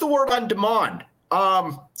right, what's the word on Demond?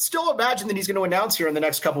 Still imagine that he's going to announce here in the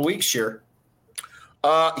next couple weeks, Sheer.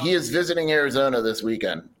 He is visiting Arizona this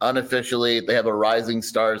weekend. Unofficially, they have a Rising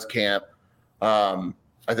Stars camp.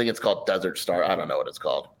 I think it's called Desert Star. I don't know what it's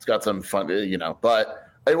called. It's got some fun, but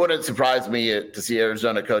it wouldn't surprise me to see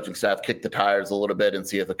Arizona coaching staff kick the tires a little bit and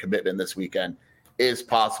see if a commitment this weekend is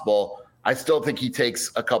possible. I still think he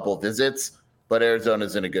takes a couple visits, but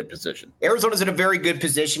Arizona's in a good position. Arizona's in a very good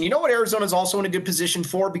position. You know what Arizona's also in a good position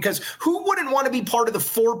for? Because who wouldn't want to be part of the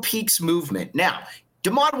Four Peaks movement? Now,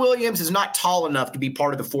 Demond Williams is not tall enough to be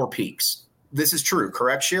part of the Four Peaks. This is true,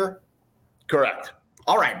 correct, Sheer? Correct.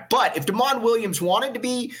 All right, but if Demond Williams wanted to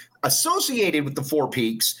be associated with the Four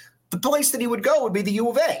Peaks, the place that he would go would be the U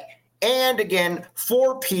of A. And again,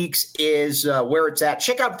 Four Peaks is where it's at.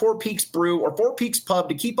 Check out Four Peaks Brew or Four Peaks Pub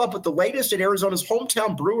to keep up with the latest at Arizona's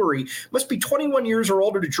hometown brewery. Must be 21 years or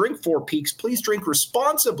older to drink Four Peaks. Please drink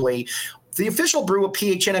responsibly. The official brew of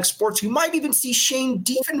PHNX Sports. You might even see Shane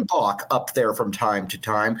Diefenbach up there from time to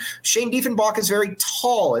time. Shane Diefenbach is very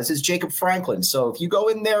tall, as is Jacob Franklin. So if you go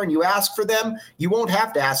in there and you ask for them, you won't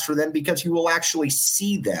have to ask for them because you will actually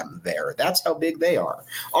see them there. That's how big they are.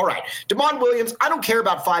 All right. Demond Williams, I don't care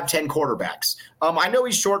about 5'10 quarterbacks. I know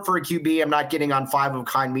he's short for a QB. I'm not getting on Five of a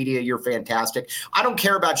Kind Media. You're fantastic. I don't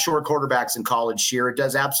care about short quarterbacks in college, Sheer. It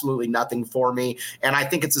does absolutely nothing for me. And I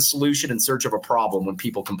think it's a solution in search of a problem when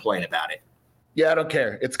people complain about it. Yeah, I don't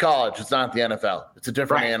care. It's college. It's not the NFL. It's a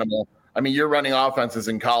different animal. I mean, you're running offenses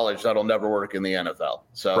in college that'll never work in the NFL.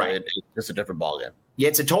 So it's a different ballgame. Yeah,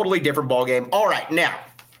 it's a totally different ballgame. All right, now,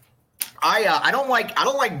 I don't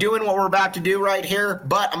like doing what we're about to do right here,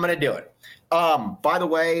 but I'm going to do it. By the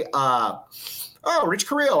way, Rich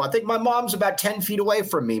Carrillo, I think my mom's about 10 feet away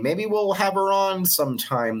from me. Maybe we'll have her on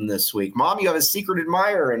sometime this week. Mom, you have a secret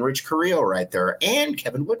admirer in Rich Carrillo right there and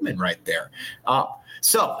Kevin Woodman right there.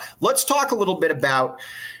 So let's talk a little bit about,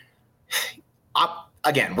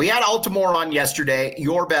 again, we had Altimore on yesterday,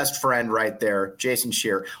 your best friend right there, Jason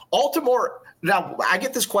Shear. Altimore, now I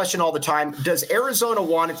get this question all the time. Does Arizona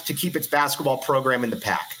want it to keep its basketball program in the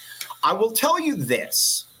Pac? I will tell you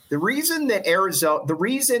this. The reason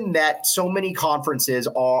that so many conferences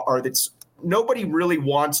are that nobody really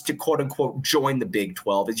wants to, quote unquote, join the Big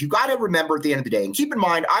 12 is you got to remember at the end of the day, and keep in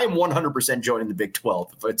mind, I am 100% joining the Big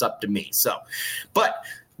 12 if it's up to me. So, but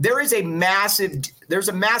there's a massive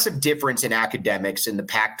difference in academics in the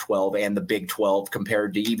Pac-12 and the Big 12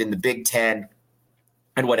 compared to even the Big 10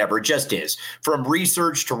 and whatever. It just is, from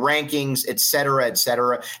research to rankings, et cetera, et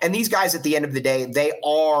cetera. And these guys at the end of the day, they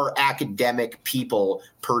are academic people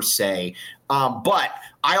per se. But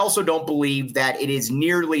I also don't believe that it is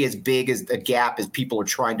nearly as big as a gap as people are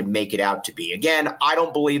trying to make it out to be. Again, I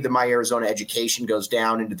don't believe that my Arizona education goes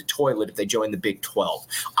down into the toilet if they join the Big 12.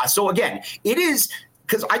 So again, it is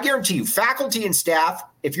because I guarantee you, faculty and staff,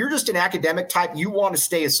 if you're just an academic type, you want to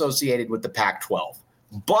stay associated with the Pac-12.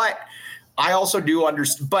 But I also do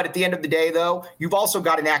understand. But at the end of the day, though, you've also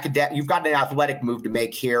got an athletic move to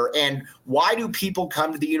make here. And why do people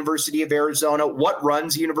come to the University of Arizona? What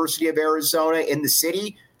runs the University of Arizona in the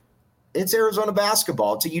city? It's Arizona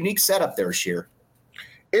basketball. It's a unique setup there, Sheer.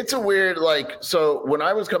 It's a weird, so when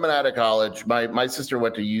I was coming out of college, my sister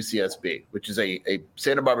went to UCSB, which is a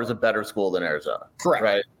Santa Barbara's a better school than Arizona. Correct.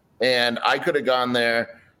 Right. And I could have gone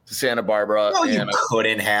there to Santa Barbara. No, you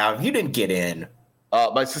couldn't have. You didn't get in.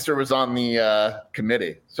 My sister was on the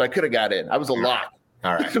committee, so I could have got in. I was a lock.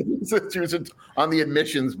 All right. She was on the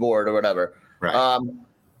admissions board or whatever. Right.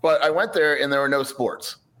 But I went there, and there were no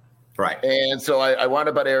sports. Right. And so I wound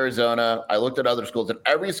up at Arizona. I looked at other schools, and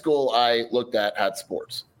every school I looked at had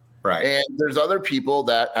sports. Right. And there's other people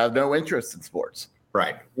that have no interest in sports.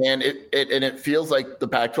 Right. And it feels like the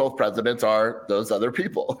Pac-12 presidents are those other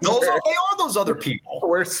people. They are those other people.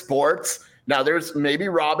 Where sports. Now, there's maybe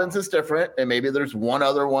Robbins is different, and maybe there's one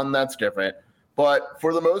other one that's different. But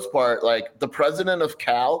for the most part, like the president of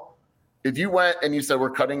Cal, if you went and you said, we're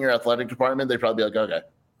cutting your athletic department, they'd probably be like, okay.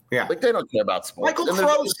 Yeah. Like they don't care about sports. Michael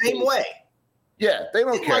Crow, same way. Yeah, they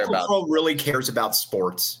don't care about Michael Crow really cares about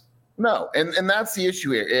sports. No, and that's the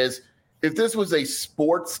issue here is if this was a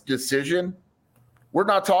sports decision, we're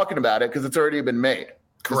not talking about it because it's already been made.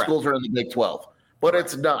 Correct. The schools are in the Big 12. But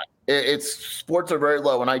It's not. It's sports are very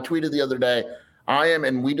low. And I tweeted the other day,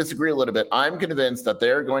 and we disagree a little bit, I'm convinced that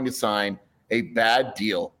they're going to sign a bad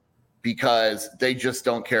deal because they just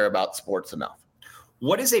don't care about sports enough.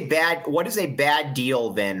 What is a bad deal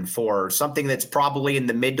then for something that's probably in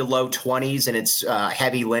the mid to low 20s and it's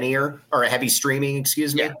heavy linear or heavy streaming,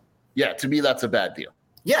 excuse me? Yeah, to me, that's a bad deal.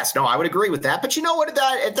 Yes, no, I would agree with that. But you know what?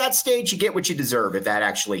 At that stage, you get what you deserve if that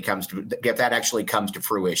actually comes to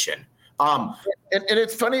fruition. And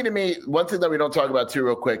it's funny to me, one thing that we don't talk about too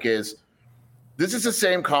real quick is this is the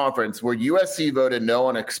same conference where USC voted no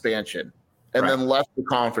on expansion and then left the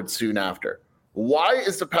conference soon after. Why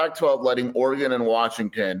is the Pac-12 letting Oregon and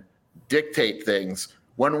Washington dictate things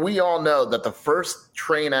when we all know that the first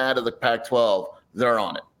train out of the Pac-12, they're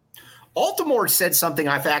on it? Altimore said something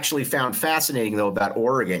I've actually found fascinating, though, about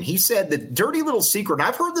Oregon. He said the dirty little secret, and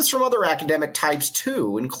I've heard this from other academic types,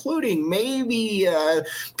 too, including maybe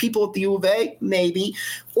people at the U of A, maybe.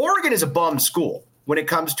 Oregon is a bum school. When it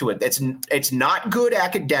comes to it, it's not good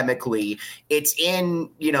academically. It's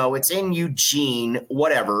in Eugene,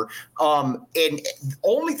 whatever. And the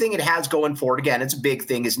only thing it has going for it, again, it's a big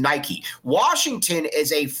thing, is Nike. Washington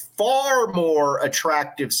is a far more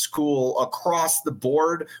attractive school across the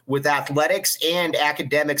board with athletics and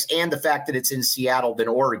academics and the fact that it's in Seattle than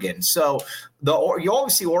Oregon. So you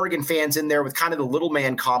always see Oregon fans in there with kind of the little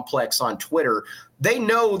man complex on Twitter. They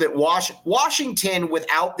know that Washington,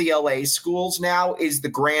 without the LA schools now, is the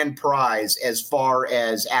grand prize as far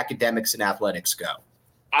as academics and athletics go.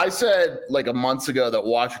 I said like a month ago that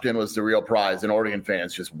Washington was the real prize, and Oregon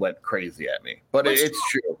fans just went crazy at me. But it's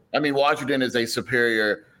true. I mean, Washington is a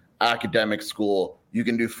superior academic school. You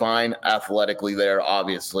can do fine athletically there,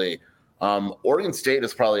 obviously. Oregon State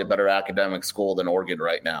is probably a better academic school than Oregon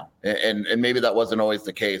right now. And maybe that wasn't always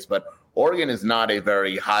the case, but Oregon is not a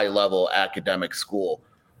very high-level academic school,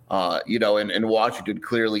 and Washington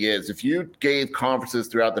clearly is. If you gave conferences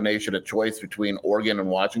throughout the nation a choice between Oregon and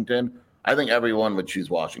Washington, I think everyone would choose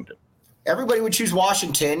Washington. Everybody would choose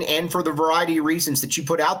Washington, and for the variety of reasons that you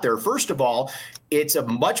put out there. First of all, it's a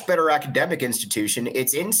much better academic institution.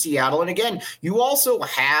 It's in Seattle. And again, you also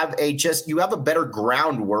have a better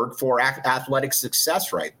groundwork for athletic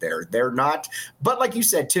success right there. They're not, but like you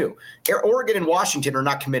said too, Oregon and Washington are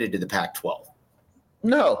not committed to the Pac-12.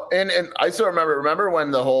 No, and I still remember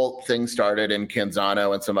when the whole thing started and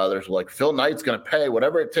Canzano and some others were like, Phil Knight's going to pay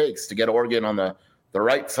whatever it takes to get Oregon on the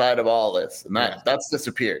right side of all this. And that's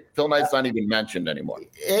disappeared. Phil Knight's not even mentioned anymore.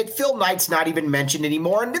 Phil Knight's not even mentioned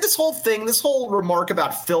anymore. And this whole remark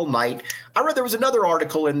about Phil Knight, I read there was another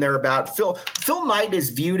article in there about Phil Knight is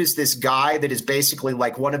viewed as this guy that is basically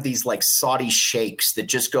like one of these like Saudi sheikhs that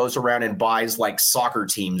just goes around and buys like soccer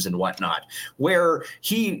teams and whatnot, where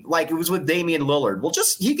it was with Damian Lillard. Well,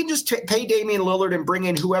 he can just pay Damian Lillard and bring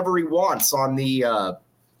in whoever he wants on the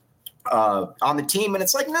team. And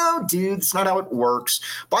it's like, no, dude, that's not how it works.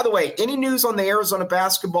 By the way, any news on the Arizona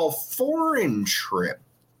basketball foreign trip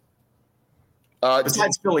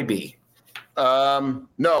besides Philly B?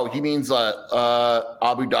 No, he means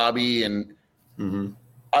Abu Dhabi. And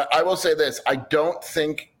I will say this. I don't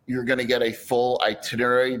think you're going to get a full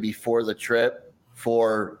itinerary before the trip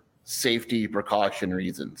for safety precaution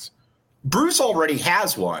reasons. Bruce already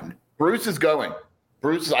has one. Bruce is going.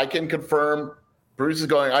 I can confirm Bruce is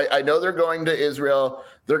going. I know they're going to Israel.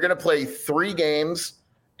 They're going to play 3 games,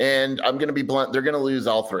 and I'm going to be blunt. They're going to lose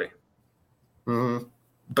all 3. Mm-hmm.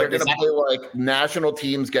 They're going to play like national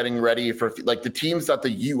teams getting ready for like the teams that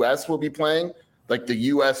the U.S. will be playing, like the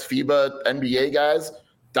U.S. FIBA NBA guys.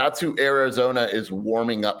 That's who Arizona is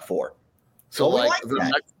warming up for. So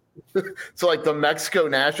the Mexico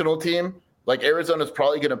national team, like Arizona's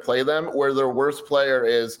probably going to play them, where their worst player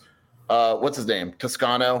is what's his name?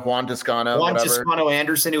 Juan Toscano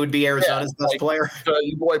Anderson, who would be Arizona's best player. So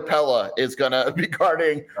your boy Pella is going to be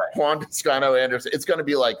guarding Juan Toscano Anderson. It's going to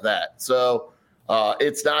be like that. So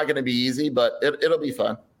it's not going to be easy, but it'll be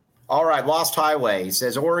fun. All right, Lost Highway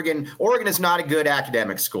says Oregon is not a good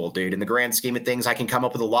academic school, dude. In the grand scheme of things, I can come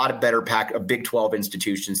up with a lot of better Big 12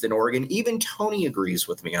 institutions than Oregon. Even Tony agrees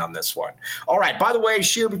with me on this one. All right, by the way,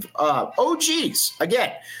 Sheer, OGs,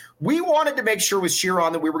 again, we wanted to make sure with Sheer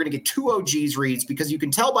on that we were going to get 2 OGs reads because you can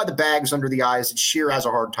tell by the bags under the eyes that Sheer has a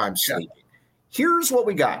hard time sleeping. Yeah. Here's what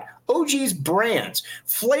we got. OGs brands.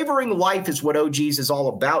 Flavoring life is what OGs is all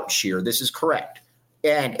about, Sheer. This is correct.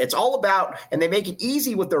 And it's all about, and they make it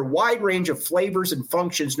easy with their wide range of flavors and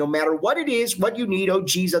functions, no matter what it is, what you need.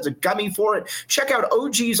 OGs has a gummy for it. Check out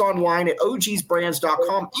OGs online at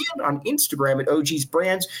ogsbrands.com and on Instagram at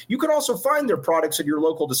ogsbrands. You can also find their products at your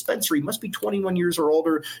local dispensary. You must be 21 years or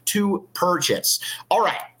older to purchase. All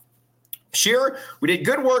right. Sheer, we did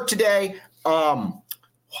good work today.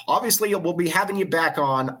 Obviously, we'll be having you back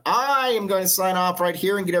on. I am going to sign off right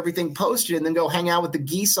here and get everything posted and then go hang out with the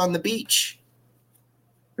geese on the beach.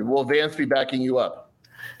 Will Vance be backing you up?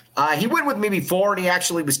 He went with me before, and he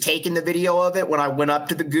actually was taking the video of it when I went up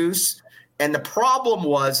to the goose. And the problem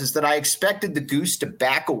is that I expected the goose to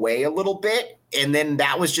back away a little bit, and then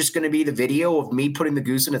that was just going to be the video of me putting the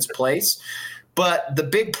goose in its place. But the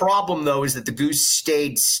big problem, though, is that the goose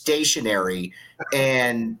stayed stationary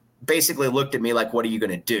and basically looked at me like, what are you going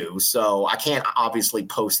to do? So I can't obviously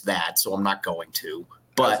post that, so I'm not going to.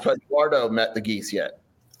 But has Eduardo met the geese yet?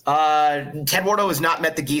 Ted Wardo has not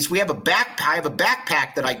met the geese. I have a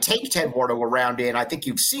backpack that I take Ted Wardo around in. I think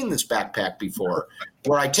you've seen this backpack before,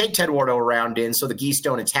 where I take Ted Wardo around in so the geese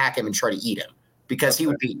don't attack him and try to eat him because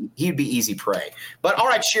he'd be easy prey. But all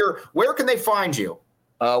right, Sheer, where can they find you?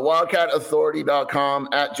 WildcatAuthority.com,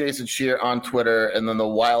 at Jason Sheer on Twitter, and then the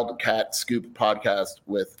Wildcat Scoop podcast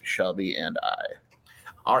with Shelby and I.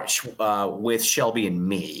 All right, with Shelby and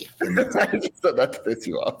me. I just said that to piss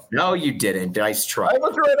you off. No, you didn't. Nice try. I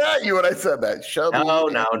looked right at you when I said that. Shelby. No.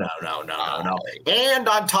 And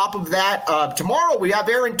on top of that, tomorrow we have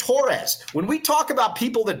Aaron Torres. When we talk about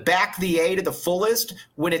people that back the A to the fullest,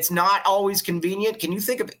 when it's not always convenient, can you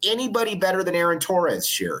think of anybody better than Aaron Torres,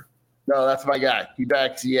 Sheer? No, that's my guy. He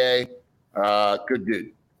backs the A. Good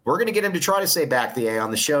dude. We're going to get him to try to say back the A on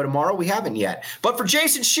the show tomorrow. We haven't yet. But for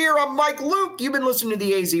Jason Sheer, I'm Mike Luke. You've been listening to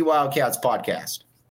the AZ Wildcats podcast.